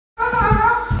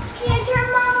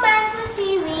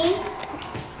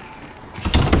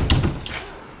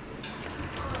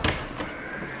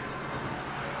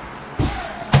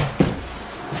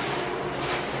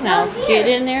Get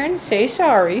in there and say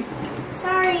sorry.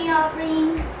 Sorry,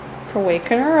 Aubrey. For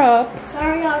waking her up.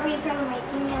 Sorry, Aubrey, for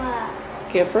waking you up.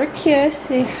 Give her a kiss.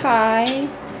 Say hi.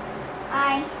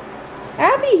 Hi.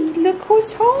 Abby, look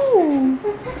who's home.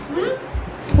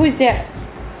 Who's that?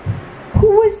 Who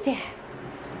was that?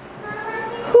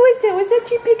 Who is that? Was that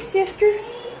your big sister?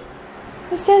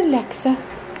 Was that Alexa?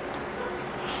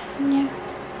 Yeah.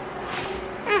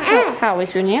 How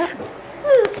was your nap?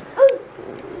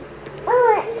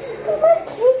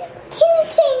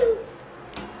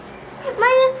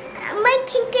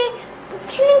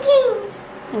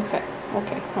 Okay.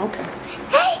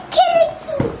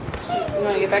 You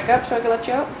want to get back up so I can let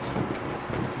you out?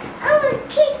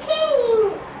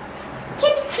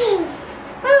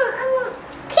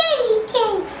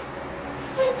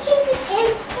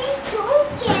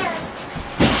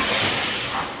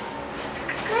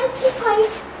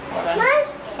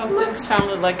 Something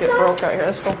sounded like it broke out here.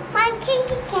 Let's go.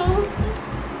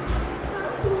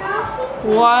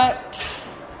 What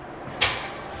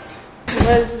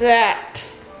was that?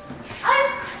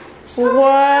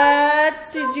 What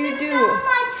did you do?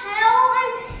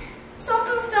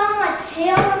 Something fell on my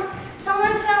tail and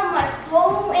someone fell on my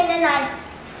toe and then I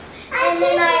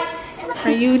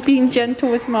Are you being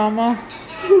gentle with Mama?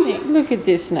 Hey, look at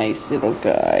this nice little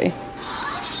guy.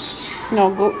 No,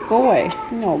 go away.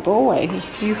 No, go away.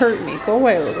 You hurt me. Go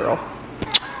away, little girl.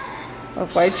 Oh,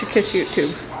 why did you kiss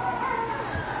YouTube?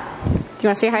 Do you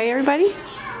want to say hi, everybody?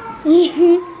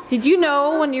 Did you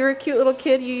know when you were a cute little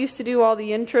kid, you used to do all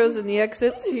the intros and the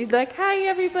exits? You'd like, hi,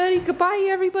 everybody. Goodbye,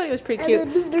 everybody. It was pretty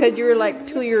cute because you were like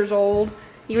 2 years old.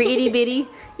 You were itty bitty.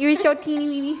 You were so teeny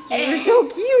weeny. You were so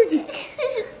cute.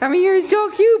 I mean, you were so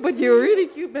cute, but you were really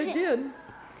cute back then.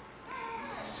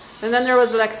 And then there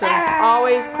was Alexa,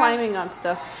 always climbing on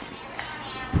stuff.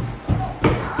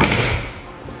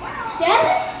 Did I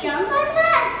just jump like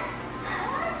that?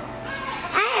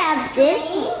 I have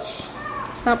this.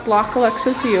 Let's not block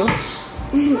Alexa's view.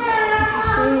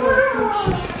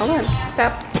 Hold on,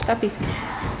 stop, stoppy.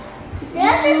 Did I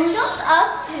just jump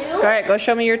up too? All right, go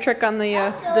show me your trick on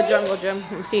the jungle gym.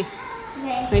 Let me see.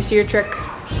 Okay. Let me see your trick.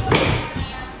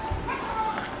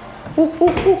 Ooh, ooh,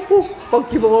 ooh, ooh.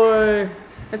 Funky boy.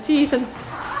 Let's see, Ethan.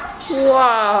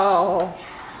 Wow.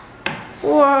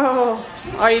 Whoa.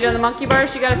 Are you doing the monkey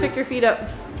bars? You gotta pick your feet up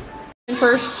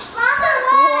first.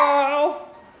 Whoa.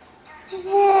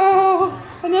 Whoa.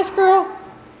 And this girl.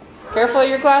 Careful of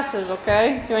your glasses,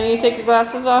 okay? Do I need to take your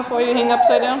glasses off while you hang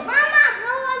upside down? Mama, no,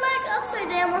 I like upside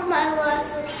down with my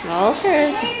glasses.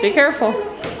 Okay. Just be careful.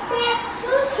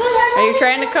 Are you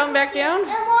trying to come back down? And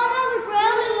one on the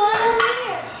ground and one on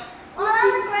here. One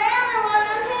on the ground and one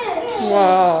on here.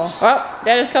 Whoa. Oh,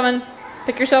 Dad is coming.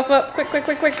 Pick yourself up. Quick, quick,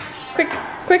 quick, quick. Quick,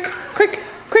 quick, quick,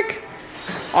 quick.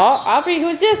 Oh, Aubrey,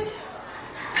 who's this?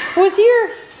 Who's here?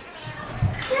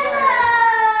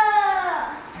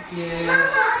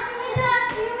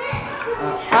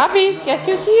 Aubrey, guess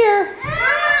who's here?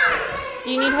 Do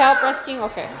you need help rescuing?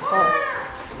 Okay.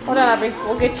 Hold on, Aubrey.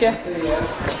 We'll get you.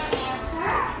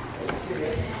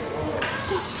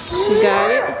 You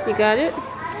got it? You got it?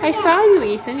 I saw you,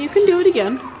 Ethan. You can do it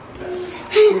again.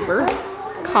 Uber,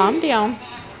 calm down.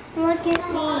 Look at me.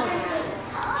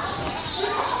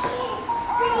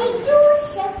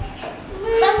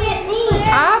 Look at me.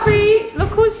 Aubrey, look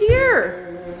who's here.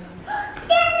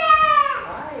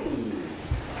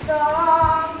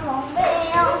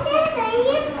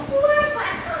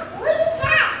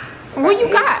 What you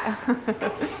got?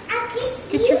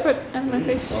 Get your foot out of my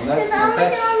face.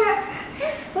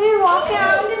 We were walking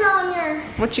on your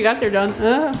What you got there, Don?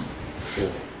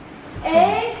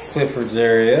 eggs. Clifford's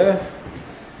area.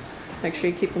 Make sure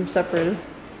you keep them separated.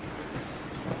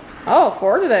 Oh,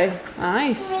 4 today.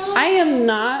 Nice. I am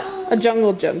not a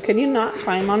jungle gym. Can you not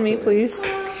climb on me, please? I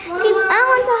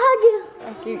want to hug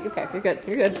you. Okay, you're good.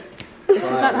 You're good. This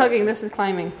is not hugging. This is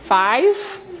climbing.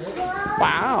 5?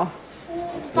 Wow.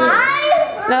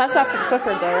 5? No, that's not for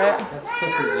Clifford though, right? That's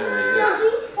Clifford's area.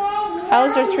 How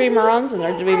is there 3 marons in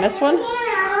there? Did we miss one?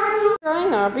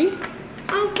 Drawing, Aubrey.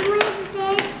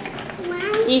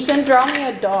 Ethan, draw me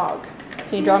a dog.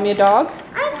 Can you draw me a dog?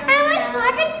 I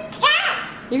was a cat.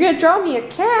 You're gonna draw me a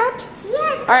cat?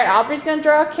 Yes. All right, Aubrey's gonna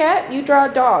draw a cat. You draw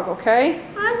a dog, okay?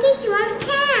 I'll teach you a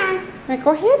cat. All right,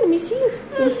 go ahead. Let me see.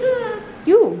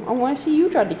 You. I want to see you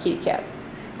draw the kitty cat.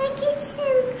 I kiss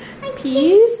him.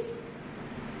 Peace.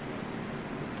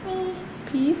 Please.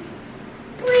 Peace.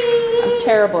 Please. I'm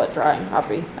terrible at drawing,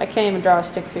 Aubrey. I can't even draw a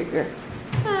stick figure.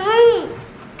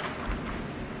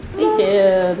 He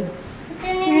did.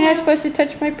 You're not supposed to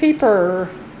touch my paper.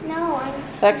 No, I'm.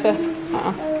 Alexa.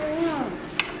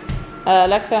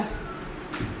 Alexa.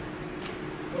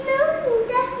 No.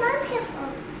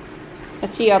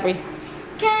 Let's see, Aubrey.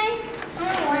 Okay.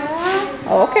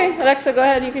 Oh, okay. Alexa, go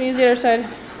ahead. You can use the other side.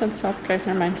 Since, okay,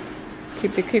 never mind.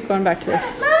 Keep going back to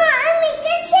this. Mama, I made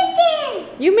the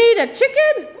chicken. You made a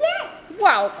chicken? Yes.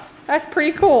 Wow, that's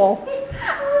pretty cool. I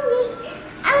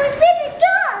was with the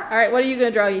dog. All right, what are you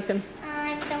gonna draw, Ethan?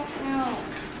 I don't know.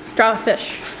 Draw a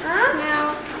fish. Huh?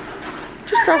 No.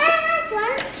 Just draw. I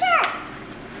draw a cat.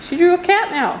 She drew a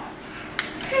cat now.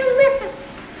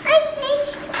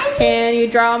 Can you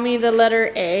draw me the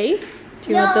letter A? Do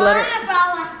you want the letter? I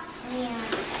draw one. Yeah.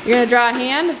 You're gonna draw a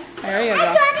hand? There you I go.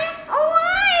 saw a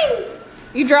one.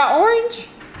 You draw orange?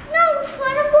 No, it's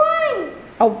not a one.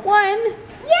 A 1?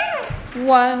 Yes.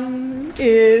 1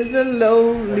 is the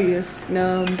lowliest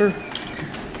number.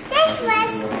 This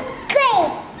was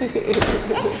good. It's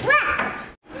black.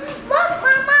 Look,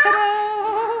 Mama.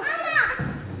 Ta-da!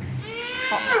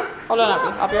 Mama. Hold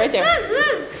on, I'll be right there.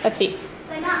 Let's see.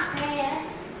 They're not fast.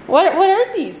 What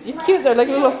are these? You're cute. They're like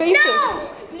little faces. No.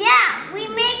 Yeah, we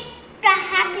make the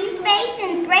happy face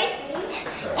and break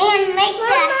and make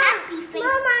the happy face.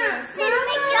 Mama. Then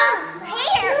make your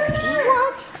hair.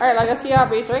 What? All right, let's see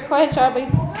Aubrey's. Right, go ahead, Aubrey.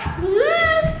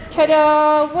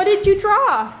 Ta-da! What did you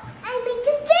draw? I made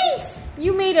the face.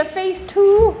 You made a face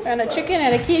too, and a chicken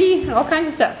and a kitty, and all kinds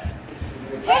of stuff.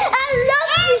 I love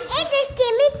it. And just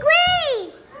give me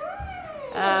gray.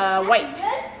 White.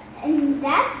 And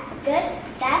that's good.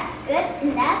 That's good.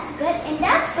 And that's good. And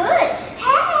that's good.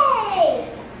 Hey!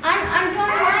 I'm drawing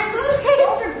lines. Those are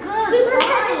good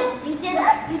lines. You did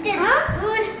good.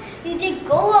 You did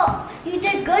You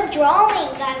did good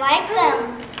drawings. I like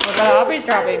them. What about Aubrey's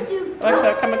drawing?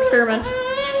 Alexa, come experiment.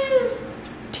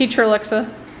 Teacher Alexa.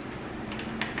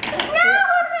 No.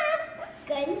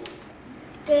 Good.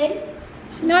 Good.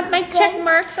 Not my check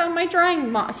marks on my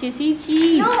drawing,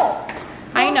 Sissy. No.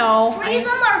 I know. Three of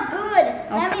them are good.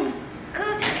 That Okay. means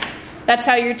good. That's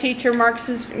how your teacher marks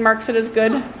it as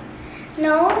good.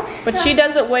 No. But she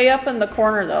does it way up in the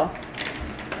corner though.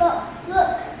 Look.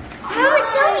 Mama,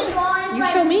 show me. You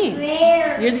show me.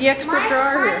 You're the expert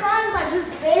drawer My here. drawing was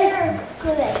very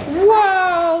good.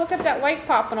 Wow! Look at that white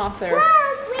popping off there. Wow,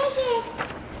 wicked.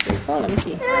 Oh, let me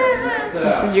see.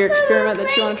 This is your experiment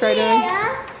that you want to try doing.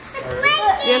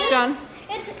 Yes, John.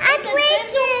 It's a gentle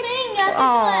thing. You have to Oh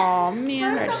do it.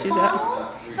 man, there First she's of at. all,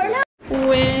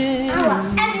 When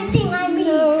everything I mean.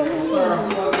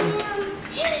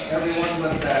 Everyone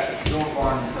but that don't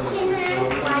want to.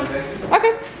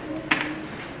 Okay.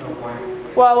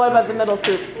 Well, what about the middle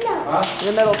coop? Huh?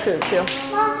 The middle coop too.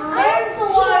 There's the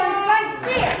one right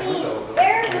there.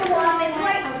 There's the one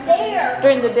right there.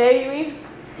 During the day, you mean?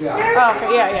 Yeah. Oh, okay.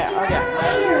 Yeah. Okay.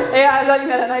 Yeah, I thought you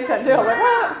meant at nighttime too. I was like,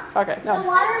 what? Okay, The no.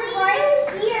 water's right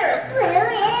here.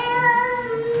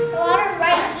 The water's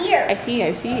right here. I see. And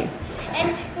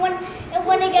when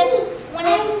it's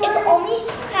only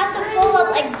has to fill up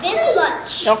like this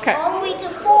much. Okay. All the way to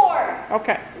 4.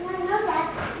 Okay.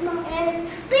 And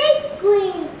big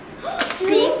green.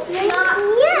 Big not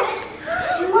yes.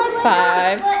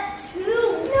 5,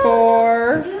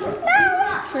 4,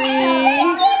 3,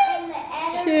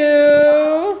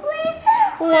 2,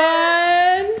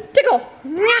 1. Tickle.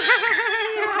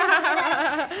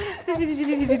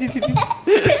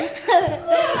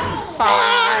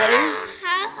 5,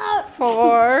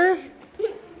 4,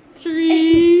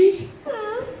 3,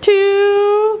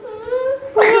 2,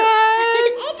 1.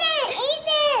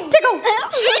 Tickle.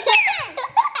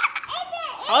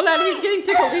 Oh no, he's getting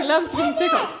tickled. He loves getting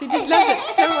tickled. He just loves it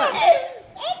so much.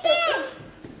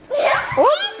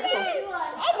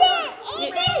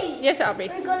 Yes, Aubrey.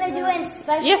 We're gonna do it in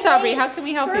special. Yes, Aubrey. way. How can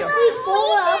we help First you? we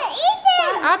fold up.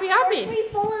 Aubrey. First we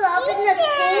fold it up in the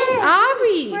sink.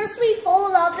 Aubrey. First we fold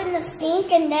it up in the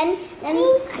sink and then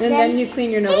you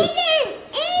clean your nose.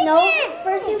 No,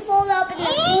 first you fold it up in the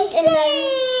sink and then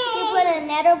you put a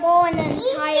nether ball and then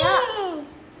tie up.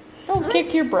 Don't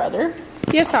kick your brother.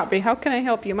 Yes, Aubrey. How can I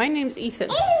help you? My name's Ethan.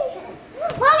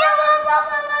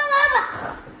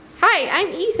 Hi, I'm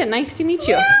Ethan. Nice to meet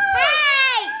you.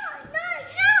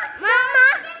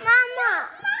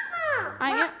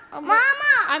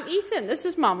 I'm Ethan. This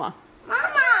is Mama.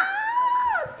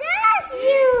 That's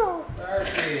you.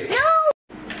 No.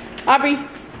 Aubrey. Mama.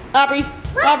 Aubrey.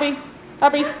 What?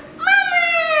 Aubrey.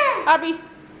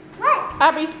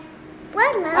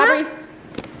 What, Mama? Aubrey.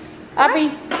 Aubrey.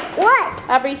 What?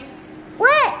 Aubrey.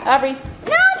 What? Aubrey. No,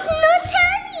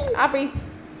 tell me. Aubrey.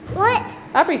 What?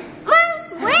 Aubrey. Mom,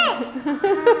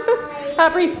 what?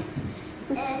 Aubrey.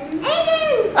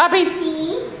 Aiden. Aubrey.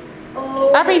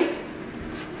 Aubrey.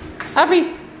 Aubrey.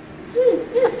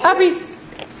 Aubrey.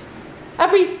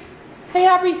 Aubrey. Hey,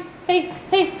 Aubrey.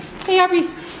 Hey, Aubrey.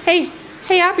 Hey,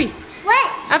 Aubrey.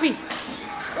 What? Aubrey.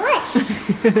 What?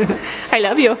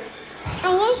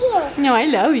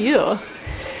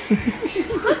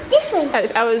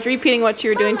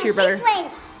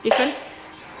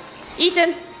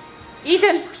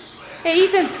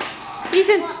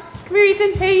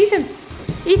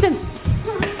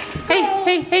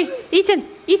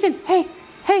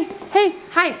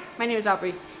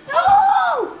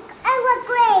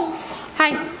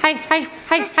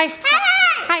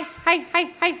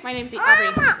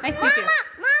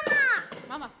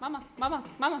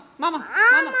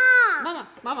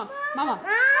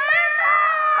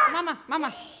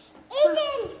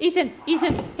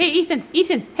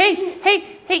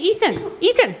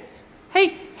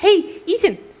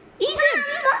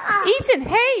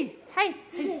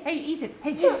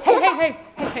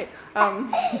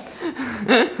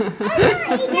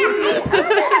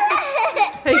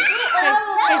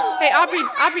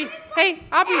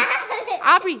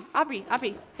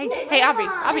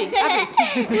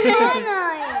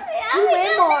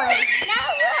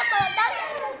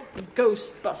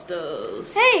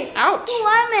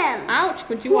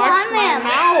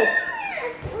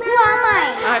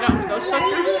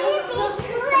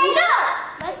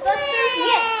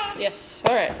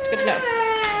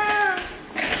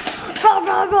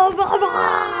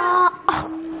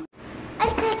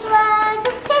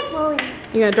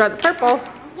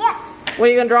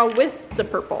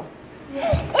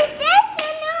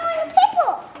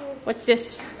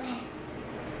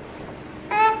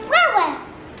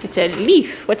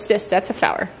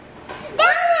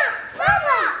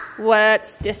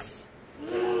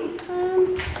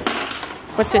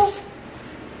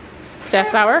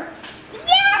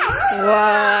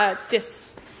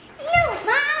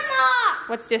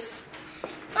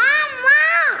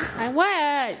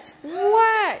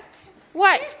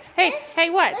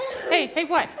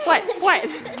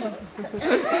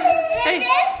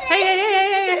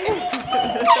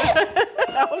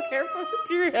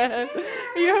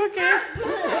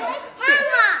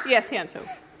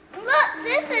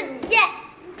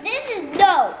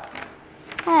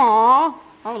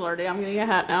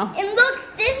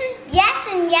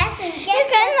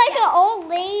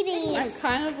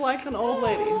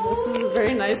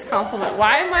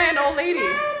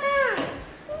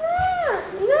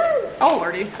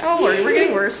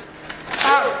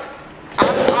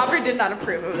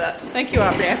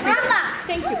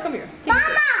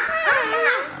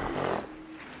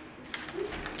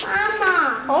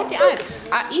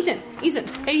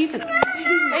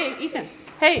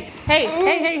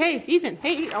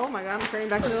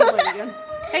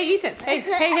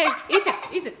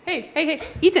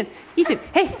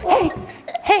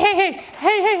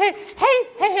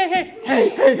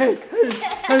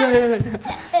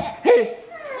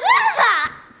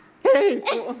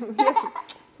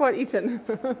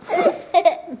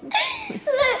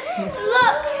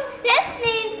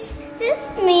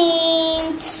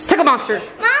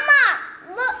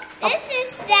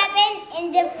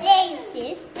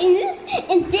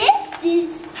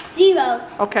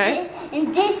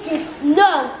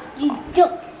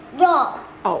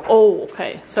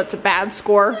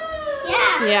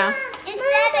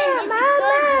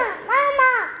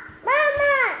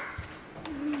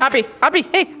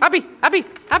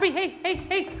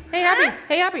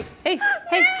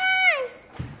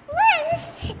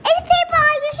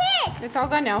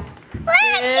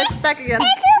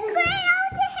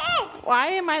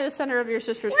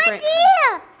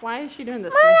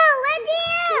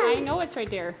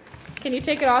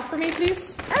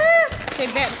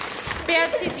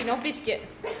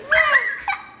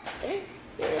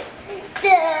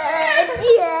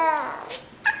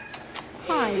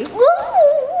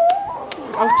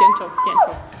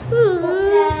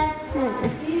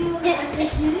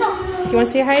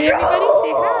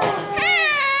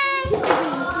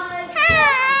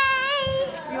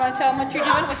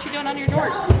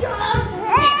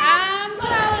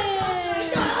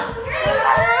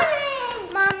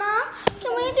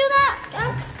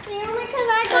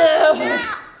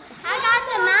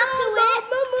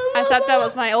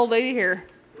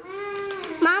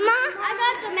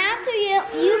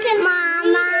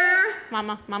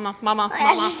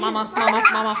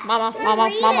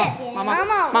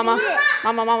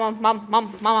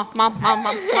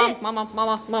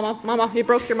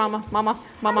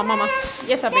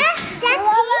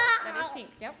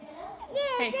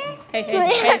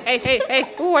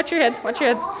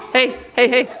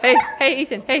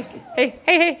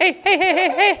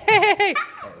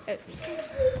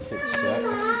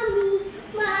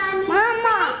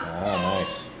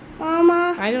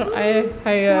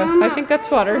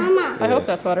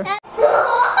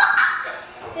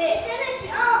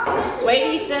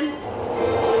 Wait, Ethan.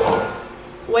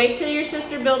 Wait till your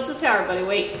sister builds the tower, buddy.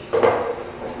 Wait.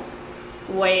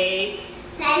 Wait.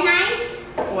 10,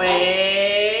 9.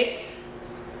 Wait.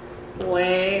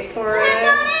 Wait for it.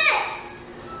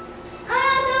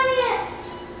 I'm not doing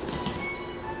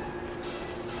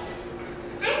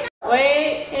it.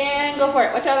 Wait and go for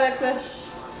it. Watch out, Alexa.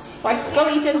 Watch. Go,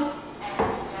 Ethan.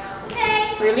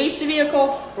 Okay. Release the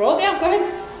vehicle. Roll down. Go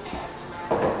ahead.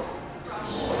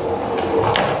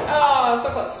 Oh, so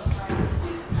close.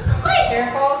 Wait.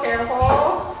 Careful,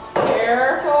 careful,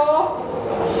 careful.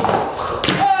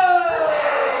 Oh!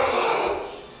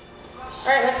 All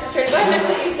right, Alexa's turn. Go ahead,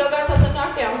 Alexa. You still got something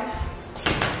knocked down.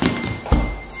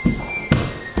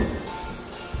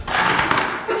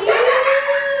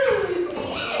 Excuse me.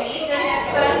 And Ethan,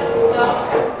 next time, don't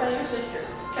come in front of your sister.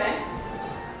 Okay?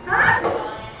 Huh?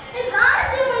 It's not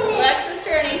doing it. Alexa's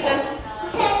turn, Ethan.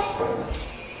 Okay.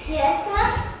 Yes,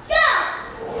 let's go.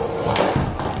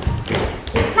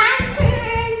 My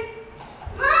turn.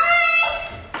 Mine.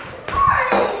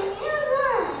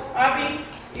 Abby,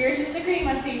 yours is the green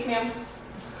one, please, ma'am.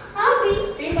 I'll be.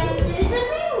 Green one. This is the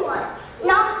green one.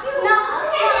 No, no, no,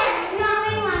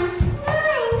 green one. No,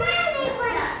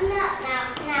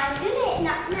 do it.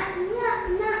 No.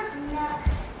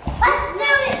 Let's do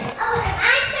it. Oh,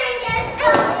 my turn, yes. Oh,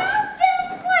 no, do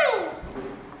green.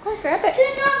 Go grab it.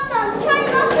 Turn off them. Turn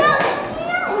off them.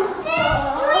 No,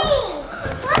 green.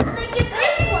 Let's make it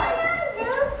big one. Do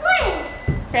green.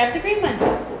 Grab the green one.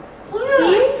 Please.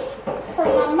 Please. For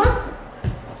Mama.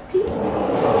 Peace.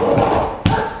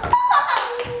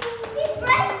 He's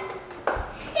break.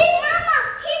 Hey, Mama,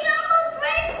 he's almost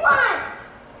break one.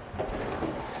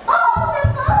 Oh, the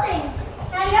folding.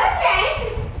 Now your turn.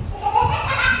 I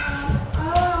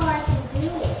don't know if I can do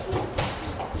it,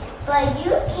 but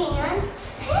you can.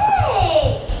 Hey,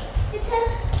 it says,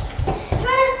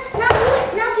 try to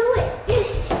now do it.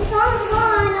 It's on the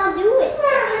line. Now do it.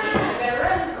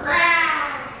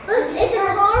 Look, it's a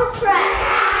car track.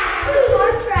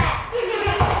 Car track. You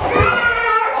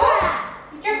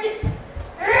dropped it.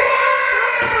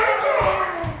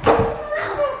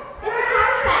 It's a car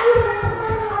track.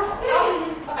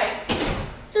 Okay.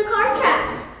 It's a car track.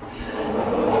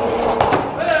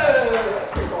 Whoa, that's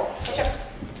pretty cool. Watch out.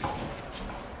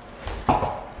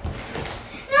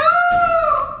 No!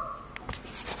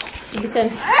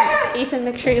 Ethan,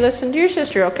 make sure you listen to your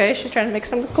sister, okay? She's trying to make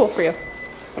something cool for you.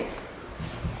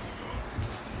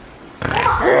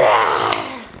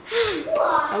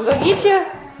 I'm gonna get you.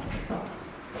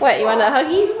 What, you want a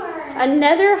huggy?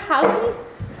 Another huggy?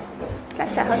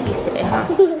 That's a huggies today, huh?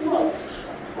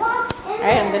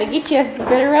 Alright, I'm gonna get you. You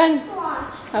better run.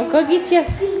 I'll go get you.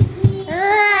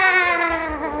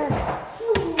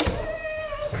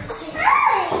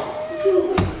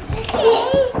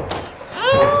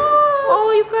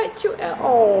 Oh, you got you.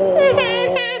 Oh.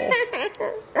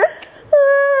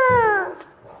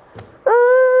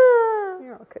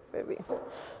 You're okay, baby.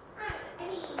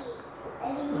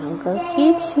 I'll go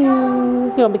get you. You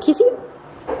want me to kiss you?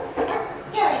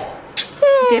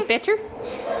 Is it better?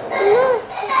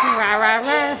 Rah, rah,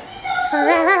 rah.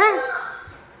 Rah, rah, rah.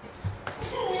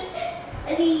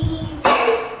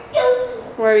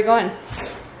 Where are we going?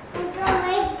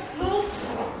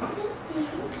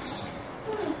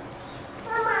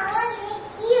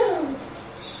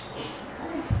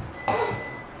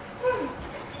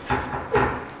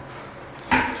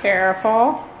 Careful.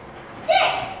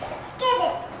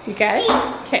 You got it?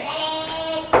 Okay.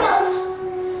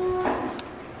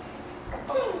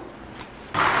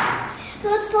 So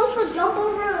it's supposed to jump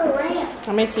over a ramp.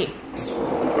 Let me see. Does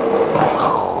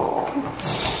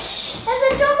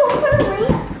it jump over a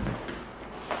ramp?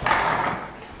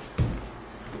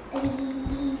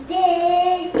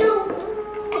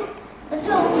 Let's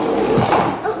go.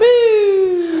 Boo!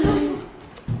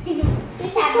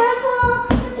 Grandpa,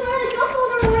 it's trying to jump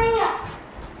over a ramp.